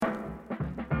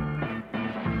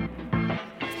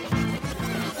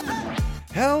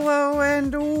Hello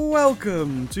and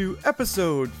welcome to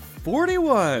episode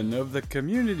 41 of the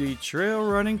Community Trail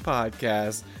Running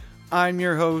Podcast. I'm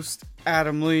your host,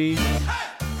 Adam Lee.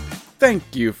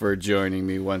 Thank you for joining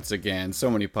me once again. So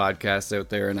many podcasts out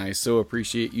there, and I so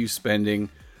appreciate you spending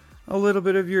a little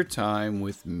bit of your time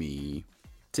with me.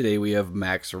 Today we have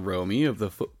Max Romey of the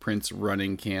Footprints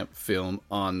Running Camp film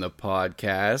on the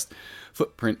podcast.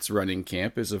 Footprints Running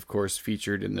Camp is of course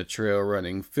featured in the Trail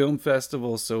Running Film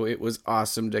Festival, so it was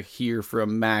awesome to hear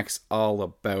from Max all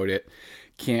about it.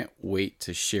 Can't wait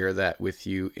to share that with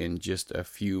you in just a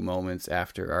few moments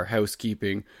after our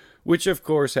housekeeping, which of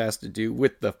course has to do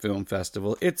with the film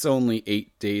festival. It's only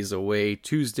 8 days away.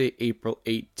 Tuesday, April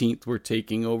 18th, we're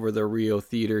taking over the Rio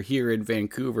Theatre here in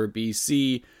Vancouver,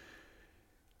 BC.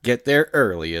 Get there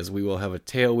early, as we will have a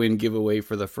tailwind giveaway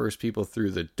for the first people through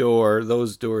the door.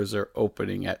 Those doors are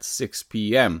opening at 6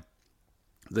 p.m.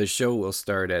 The show will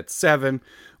start at 7.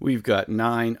 We've got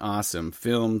 9 awesome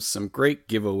films, some great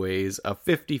giveaways, a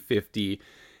 50-50,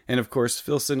 and of course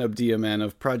Filson Abdiaman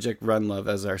of Project Run Love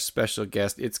as our special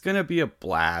guest. It's going to be a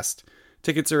blast.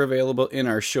 Tickets are available in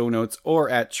our show notes or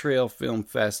at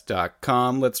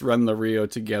trailfilmfest.com. Let's run the Rio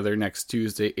together next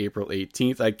Tuesday, April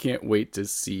 18th. I can't wait to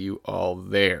see you all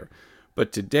there.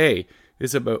 But today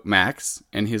is about Max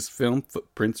and his film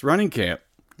Footprints Running Camp.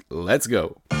 Let's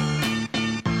go.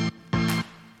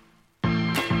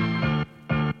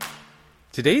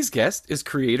 Today's guest is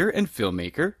creator and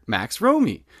filmmaker Max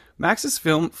Romey. Max's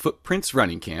film Footprints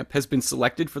Running Camp has been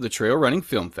selected for the Trail Running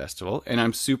Film Festival, and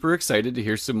I'm super excited to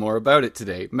hear some more about it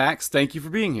today. Max, thank you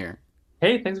for being here.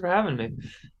 Hey, thanks for having me.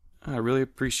 I really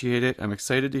appreciate it. I'm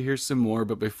excited to hear some more,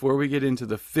 but before we get into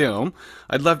the film,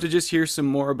 I'd love to just hear some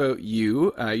more about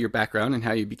you, your background, and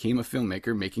how you became a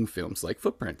filmmaker making films like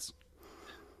Footprints.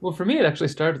 Well, for me, it actually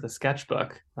started with a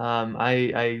sketchbook. I'm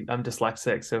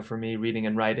dyslexic, so for me, reading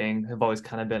and writing have always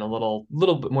kind of been a little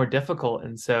bit more difficult.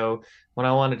 And so when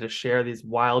I wanted to share these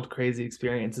wild, crazy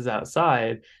experiences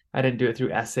outside, I didn't do it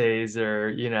through essays or,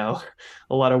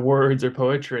 a lot of words or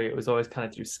poetry. It was always kind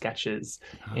of through sketches.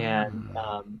 And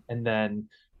then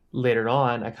later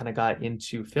on, I kind of got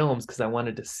into films because I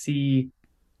wanted to see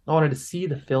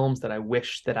the films that I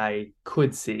wish that I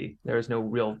could see. There was no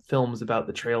real films about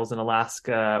the trails in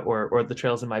Alaska or the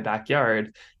trails in my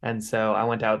backyard. And so I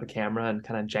went out with the camera and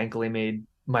kind of jankily made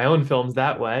my own films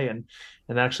that way. And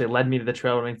that actually led me to the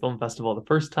Trail Running Film Festival the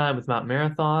first time with Mount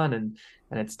Marathon. And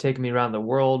it's taken me around the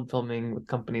world filming with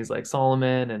companies like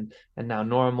Solomon and now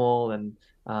Normal and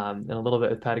a little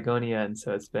bit with Patagonia. And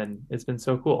so it's been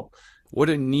so cool. What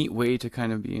a neat way to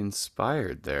kind of be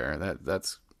inspired there.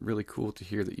 That's really cool to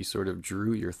hear that you sort of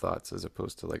drew your thoughts as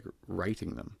opposed to like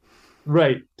writing them.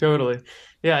 Right, totally.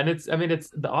 Yeah, and it's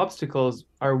the obstacles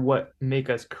are what make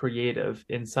us creative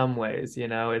in some ways,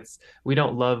 It's we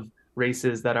don't love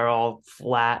races that are all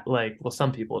flat like, well,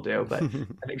 some people do, but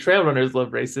I think trail runners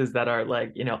love races that are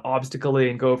like, obstacle-y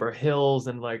and go over hills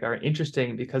and like are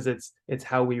interesting because it's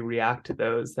how we react to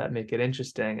those that make it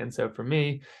interesting. And so for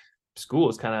me, school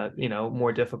was kind of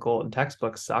more difficult and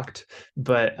textbooks sucked,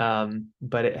 but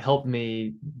it helped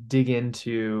me dig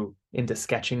into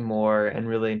sketching more and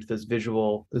really into those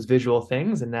visual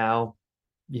things. And now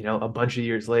a bunch of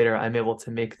years later I'm able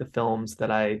to make the films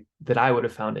that I would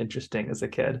have found interesting as a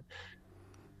kid.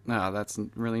 No, that's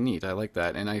really neat. I like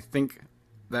that. And I think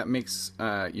that makes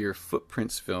your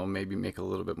Footprints film maybe make a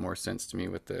little bit more sense to me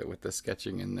with the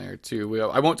sketching in there too.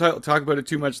 I won't talk about it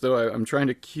too much though. I'm trying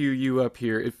to cue you up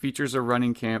here. It features a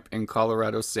running camp in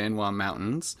Colorado's San Juan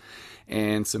Mountains,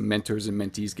 and some mentors and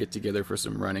mentees get together for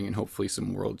some running and hopefully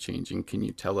some world changing. Can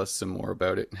you tell us some more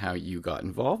about it and how you got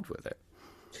involved with it?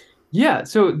 Yeah,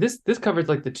 so this covers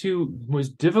like the two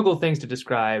most difficult things to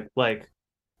describe, like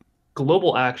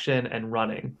global action and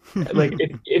running. Like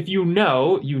if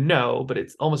but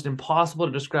it's almost impossible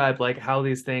to describe like how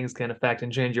these things can affect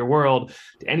and change your world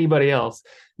to anybody else.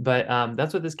 But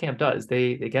that's what this camp does.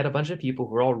 They get a bunch of people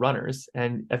who are all runners,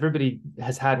 and everybody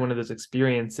has had one of those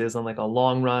experiences on like a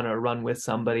long run or a run with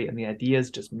somebody, and the ideas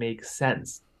just make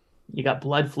sense. You got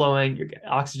blood flowing, you get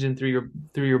oxygen through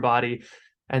your body.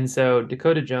 And so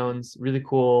Dakota Jones, really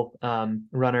cool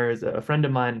runner, is a friend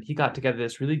of mine. He got together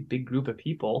this really big group of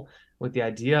people with the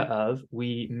idea of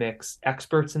we mix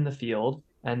experts in the field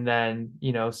and then,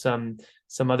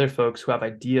 some other folks who have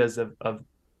ideas of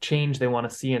change they want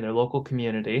to see in their local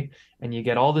community. And you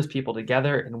get all these people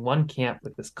together in one camp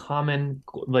with this common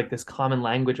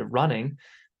language of running.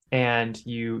 And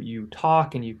you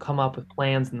talk and you come up with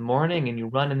plans in the morning and you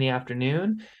run in the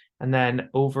afternoon. And then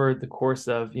over the course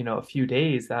of, a few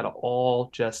days, that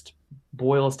all just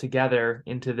boils together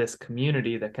into this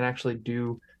community that can actually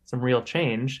do some real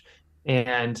change.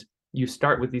 And you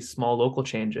start with these small local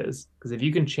changes. Because if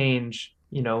you can change,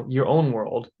 your own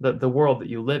world, the world that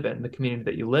you live in, the community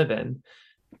that you live in,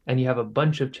 and you have a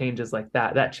bunch of changes like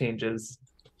that, that changes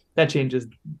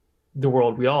the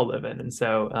world we all live in. And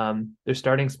so they're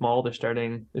starting small. They're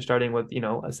starting with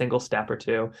a single step or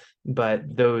two, but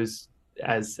those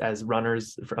as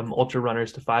runners, from ultra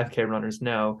runners to 5K runners,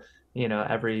 know,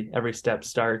 every step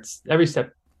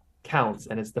counts,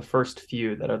 and it's the first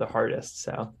few that are the hardest.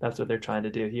 So that's what they're trying to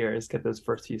do here, is get those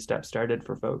first few steps started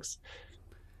for folks.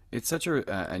 It's such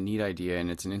a neat idea,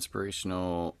 and it's an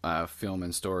inspirational film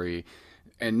and story,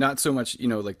 and not so much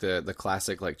like the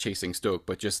classic like Chasing Stoke,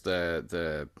 but just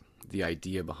the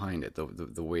idea behind it,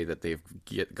 the way that they've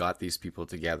got these people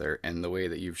together, and the way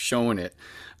that you've shown it.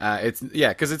 It's yeah,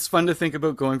 because it's fun to think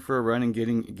about going for a run and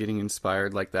getting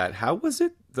inspired like that. How was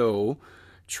it though?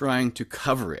 Trying to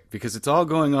cover it, because it's all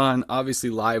going on obviously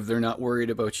live. They're not worried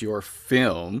about your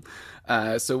film.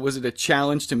 So was it a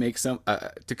challenge to make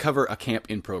to cover a camp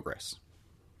in progress?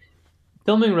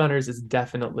 Filming runners is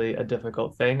definitely a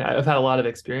difficult thing. I've had a lot of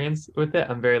experience with it.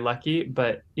 I'm very lucky,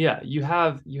 but yeah, you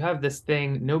have this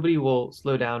thing. Nobody will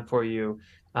slow down for you.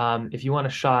 If you want a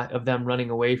shot of them running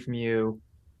away from you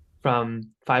from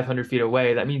 500 feet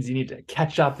away, that means you need to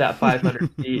catch up that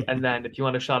 500 feet. And then if you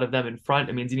want a shot of them in front,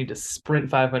 it means you need to sprint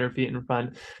 500 feet in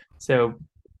front. So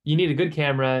you need a good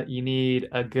camera, you need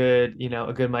a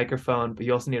good microphone, but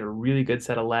you also need a really good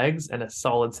set of legs and a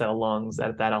solid set of lungs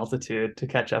at that altitude to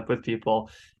catch up with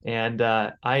people. And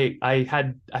I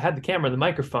had the camera, the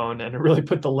microphone, and it really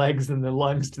put the legs and the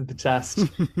lungs to the test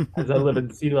as I live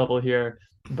in sea level here.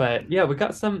 But yeah, we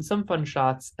got some fun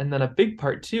shots, and then a big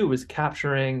part too was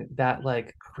capturing that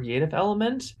like creative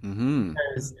element, Mm-hmm.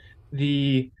 because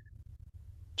the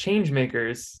change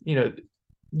makers,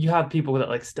 you have people that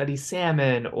like study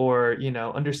salmon or,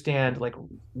 understand like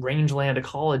rangeland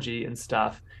ecology and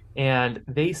stuff, and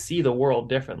they see the world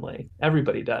differently.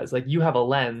 Everybody does. Like, you have a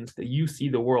lens that you see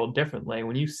the world differently.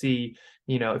 When you see,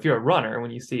 if you're a runner,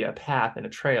 when you see a path and a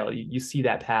trail, you see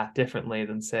that path differently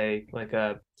than, say, like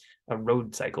a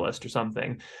road cyclist or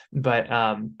something. But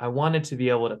I wanted to be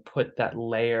able to put that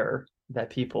layer that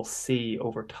people see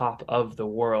over top of the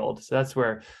world. So that's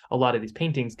where a lot of these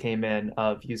paintings came in,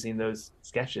 of using those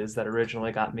sketches that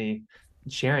originally got me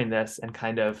sharing this, and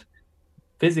kind of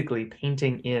physically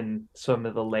painting in some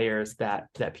of the layers that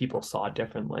people saw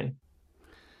differently.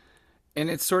 And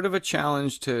it's sort of a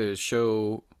challenge to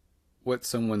show what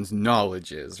someone's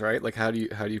knowledge is, right? Like how do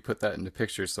you put that into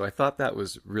pictures? So I thought that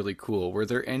was really cool. Were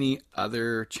there any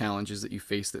other challenges that you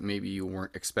faced that maybe you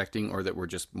weren't expecting, or that were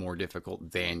just more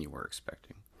difficult than you were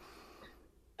expecting?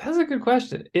 That's a good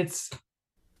question. It's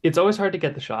always hard to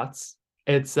get the shots.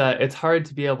 It's hard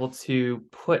to be able to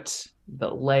put the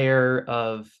layer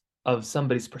of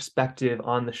somebody's perspective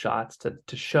on the shots,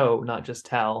 to show, not just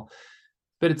tell.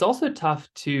 But it's also tough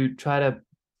to try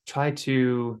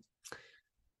to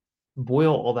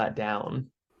boil all that down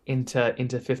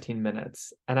into 15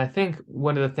 minutes. And I think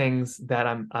one of the things that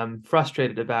I'm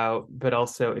frustrated about, but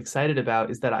also excited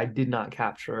about, is that I did not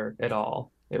capture it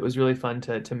all. It was really fun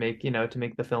to make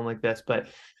the film like this, but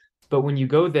when you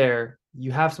go there,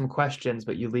 you have some questions,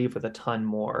 but you leave with a ton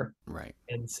more. Right.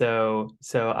 And so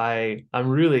I'm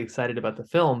really excited about the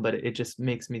film, but it just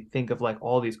makes me think of like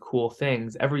all these cool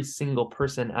things. Every single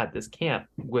person at this camp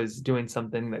was doing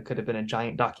something that could have been a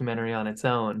giant documentary on its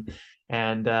own.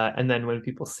 And then when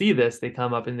people see this, they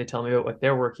come up and they tell me about what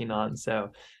they're working on.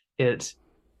 So it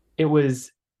it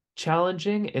was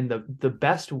challenging in the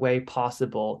best way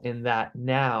possible, in that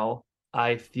now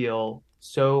I feel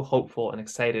so hopeful and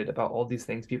excited about all these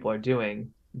things people are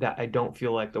doing, that I don't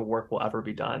feel like the work will ever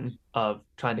be done of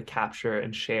trying to capture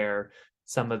and share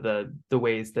some of the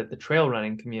ways that the trail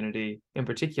running community in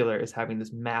particular is having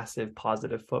this massive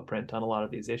positive footprint on a lot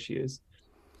of these issues.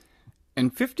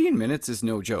 And 15 minutes is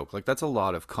no joke. Like, that's a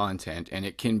lot of content, and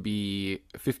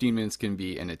 15 minutes can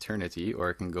be an eternity, or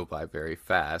it can go by very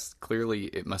fast. Clearly,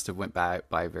 it must have went by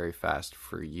very fast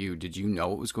for you. Did you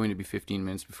know it was going to be 15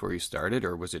 minutes before you started,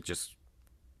 or was it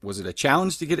a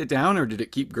challenge to get it down, or did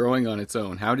it keep growing on its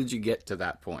own? How did you get to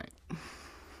that point?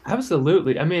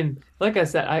 Absolutely. I mean, like I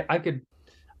said,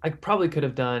 I probably could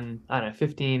have done, I don't know,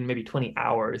 15, maybe 20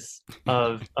 hours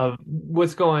of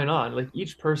what's going on. Like,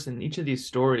 each person, each of these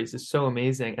stories is so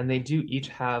amazing, and they do each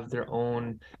have their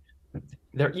own,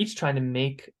 they're each trying to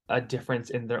make a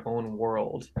difference in their own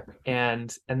world.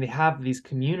 And they have these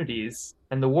communities,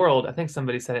 and the world, I think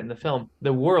somebody said it in the film,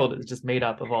 the world is just made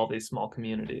up of all these small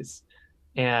communities.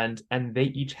 And they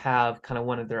each have kind of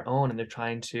one of their own, and they're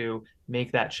trying to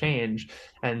make that change.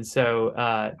 And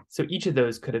so each of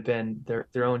those could have been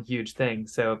their own huge thing.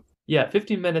 So Yeah,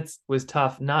 15 minutes was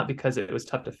tough, not because it was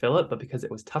tough to fill it, but because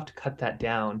it was tough to cut that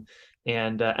down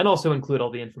and also include all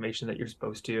the information that you're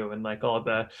supposed to and like all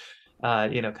the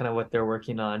kind of what they're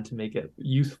working on to make it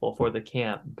useful for the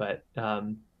camp. But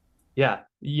yeah,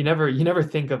 you never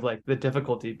think of like the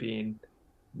difficulty being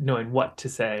knowing what to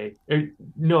say or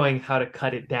knowing how to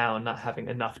cut it down, not having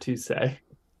enough to say.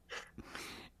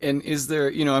 And is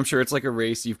there, I'm sure it's like a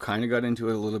race. You've kind of got into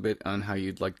it a little bit on how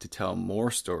you'd like to tell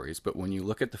more stories. But when you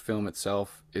look at the film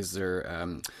itself, is there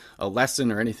a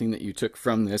lesson or anything that you took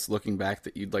from this looking back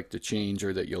that you'd like to change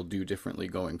or that you'll do differently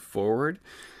going forward?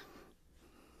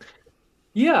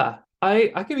 Yeah,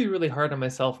 I can be really hard on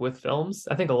myself with films.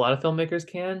 I think a lot of filmmakers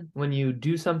can. When you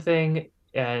do something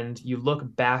and you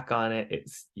look back on it,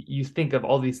 it's you think of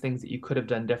all these things that you could have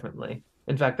done differently.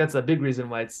 In fact, that's a big reason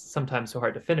why it's sometimes so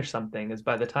hard to finish something, is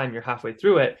by the time you're halfway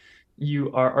through it,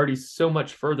 you are already so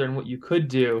much further in what you could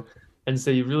do. And so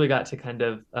you really got to kind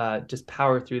of just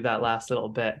power through that last little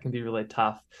bit. It can be really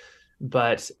tough.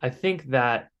 But I think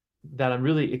that I'm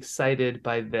really excited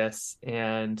by this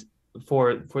and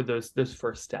for those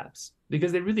first steps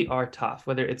because they really are tough,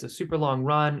 whether it's a super long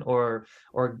run or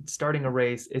starting a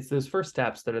race. It's those first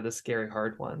steps that are the scary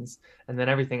hard ones, and then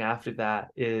everything after that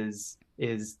is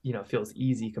feels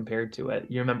easy compared to it.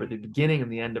 You remember the beginning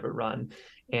and the end of a run,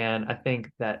 and I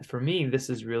think that for me this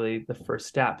is really the first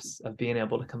steps of being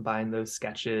able to combine those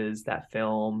sketches, that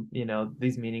film,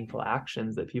 these meaningful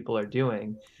actions that people are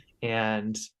doing.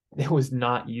 And it was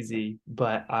not easy,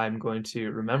 but I'm going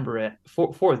to remember it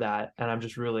for that, and I'm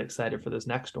just really excited for those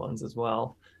next ones as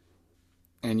well.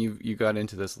 And you got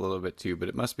into this a little bit too, but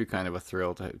it must be kind of a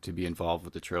thrill to be involved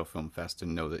with the Trail Film Fest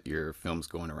and know that your film's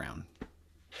going around.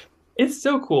 It's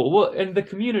so cool. Well, and the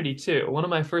community too. One of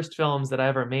my first films that I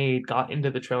ever made got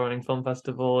into the Trail Running Film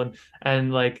Festival,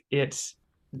 and like it's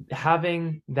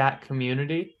having that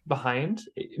community behind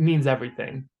it means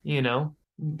everything.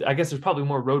 I guess there's probably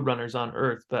more road runners on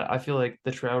earth, but I feel like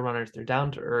the trail runners, they're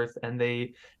down to earth and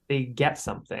they get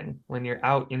something when you're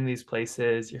out in these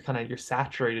places. You're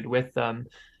saturated with them.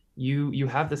 You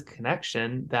have this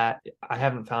connection that I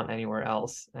haven't found anywhere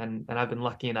else, and I've been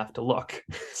lucky enough to look.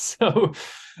 So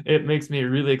it makes me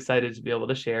really excited to be able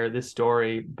to share this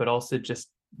story, but also just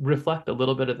reflect a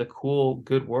little bit of the cool,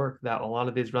 good work that a lot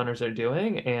of these runners are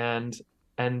doing, and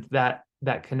that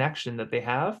connection that they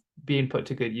have being put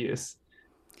to good use.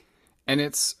 And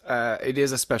it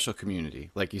is a special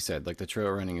community, like you said. Like the trail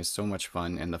running is so much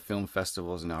fun, and the film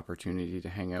festival is an opportunity to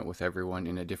hang out with everyone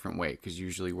in a different way. Because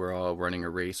usually we're all running a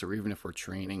race, or even if we're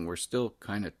training,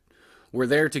 we're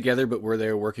there together, but we're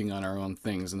there working on our own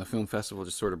things. And the film festival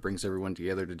just sort of brings everyone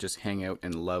together to just hang out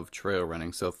and love trail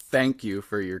running. So thank you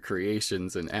for your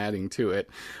creations and adding to it.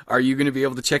 Are you going to be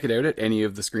able to check it out at any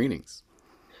of the screenings?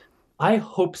 I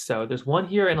hope so. There's one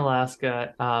here in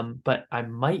Alaska, but I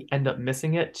might end up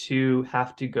missing it to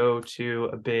have to go to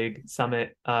a big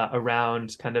summit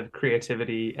around kind of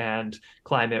creativity and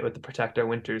climate with the Protect Our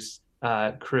Winters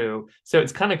crew. So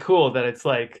it's kind of cool that it's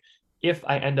like if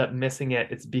I end up missing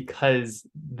it, it's because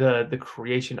the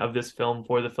creation of this film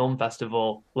for the film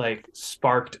festival like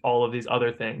sparked all of these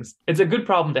other things. It's a good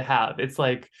problem to have. It's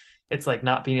like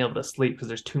not being able to sleep because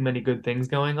there's too many good things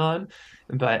going on.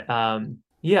 But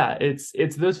yeah,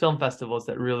 it's those film festivals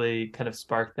that really kind of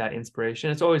spark that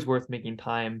inspiration. It's always worth making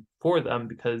time for them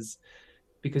because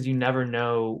you never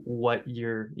know what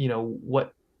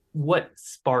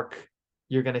spark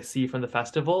you're going to see from the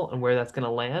festival and where that's going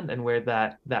to land and where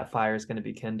that fire is going to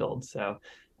be kindled. So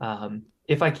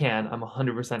if I can, I'm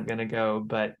 100% going to go,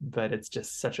 but it's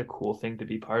just such a cool thing to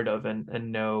be part of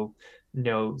and know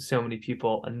so many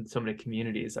people and so many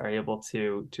communities are able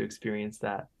to experience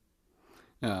that.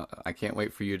 I can't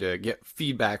wait for you to get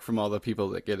feedback from all the people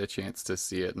that get a chance to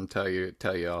see it and tell you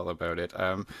all about it.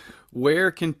 Where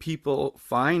can people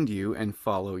find you and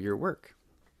follow your work?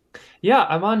 Yeah,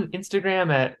 I'm on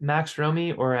Instagram at Max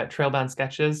Romey or at Trailbound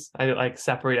Sketches. I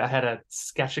had a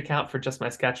sketch account for just my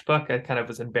sketchbook. I kind of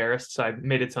was embarrassed, so I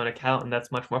made its own account, and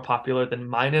that's much more popular than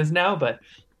mine is now, but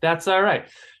that's all right.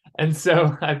 And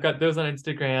so I've got those on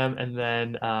Instagram, and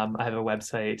then I have a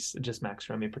website, just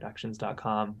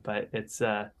maxromeyproductions.com. But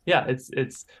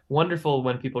it's wonderful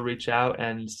when people reach out,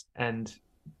 and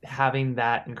having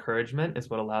that encouragement is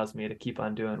what allows me to keep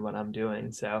on doing what I'm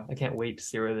doing. So I can't wait to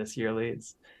see where this year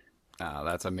leads. Oh,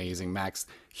 that's amazing, Max.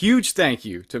 Huge thank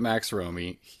you to Max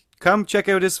Romey. Come check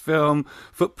out his film,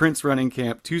 Footprints Running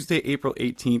Camp, Tuesday, April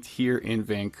 18th here in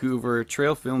Vancouver.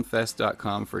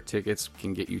 Trailfilmfest.com for tickets.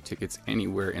 Can get you tickets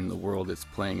anywhere in the world it's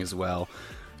playing as well.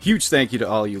 Huge thank you to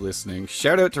all you listening.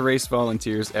 Shout out to race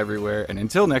volunteers everywhere. And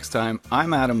until next time,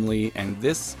 I'm Adam Lee, and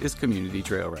this is Community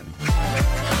Trail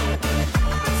Running.